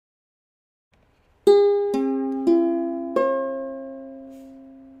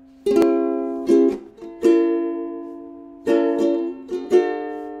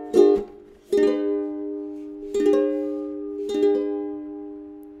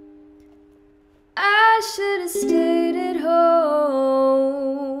should've stayed at home.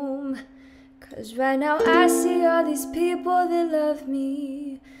 'Cause right now I see all these people that love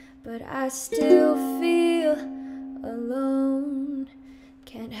me, but I still feel alone.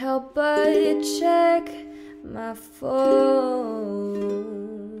 Can't help but check my phone.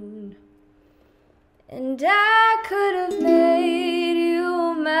 And I could have made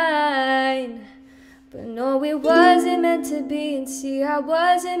you mine, but no, it wasn't meant to be. And see, I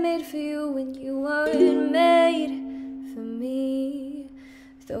wasn't made for you when you weren't made for me.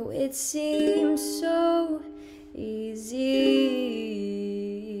 Though it seems so easy.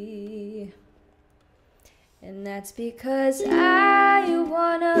 And that's because I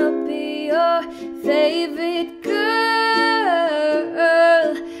wanna be your favorite girl.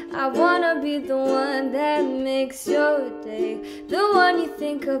 I wanna be the one that makes your day, the one you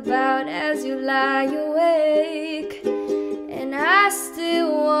think about as you lie awake. And I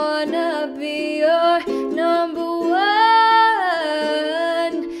still wanna be your number one.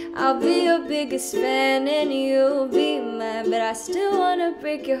 I'll be your biggest fan and you'll be mine, but I still wanna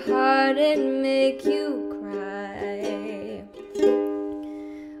break your heart and make you cry.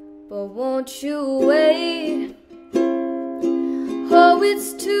 But won't you wait? Oh,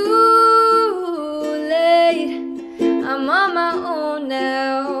 it's too late. I'm on my own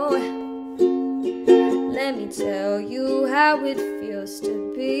now. Let me tell you how it feels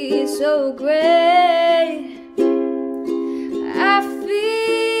to be so great. I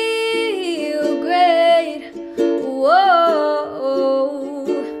feel great. Whoa,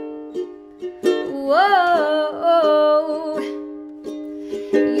 whoa.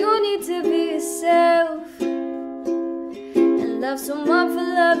 You need to be yourself. Love someone for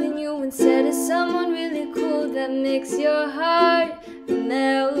loving you instead of someone really cool that makes your heart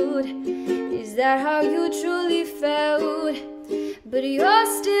melt. Is that how you truly felt? But you're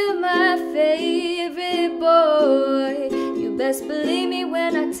still my favorite boy. You best believe me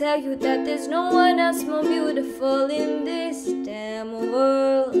when I tell you that there's no one else more beautiful in this damn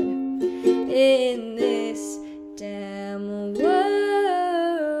world. In this damn world.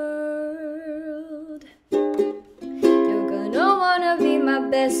 My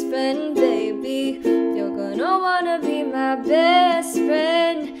best friend, baby. You're gonna wanna be my best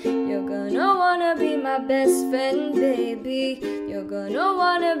friend. You're gonna wanna be my best friend, baby. You're gonna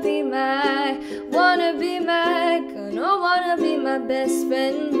wanna be my gonna wanna be my best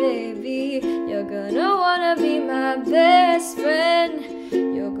friend, baby. You're gonna wanna be my best friend.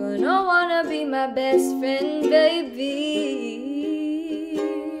 You're gonna wanna be my best friend, baby.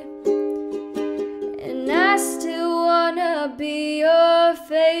 And I still wanna be your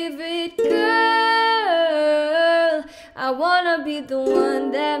favorite girl. I wanna be the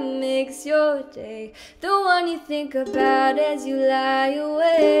one that makes your day, the one you think about as you lie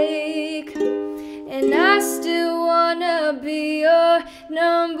awake. And I still wanna be your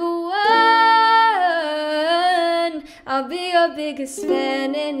number one. I'll be your biggest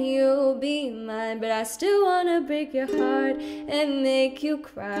fan and you'll be mine, but I still wanna break your heart and make you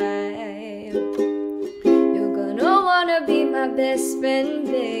cry. You're gonna wanna be my best friend,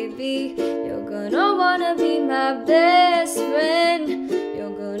 baby. You're gonna wanna be my best friend.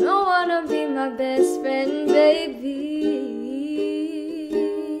 You're gonna wanna be my best friend, baby.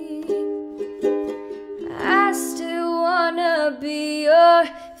 I still wanna be your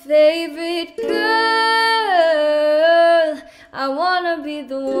favorite girl. I wanna be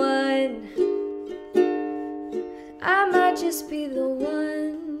the one. I might just be the one.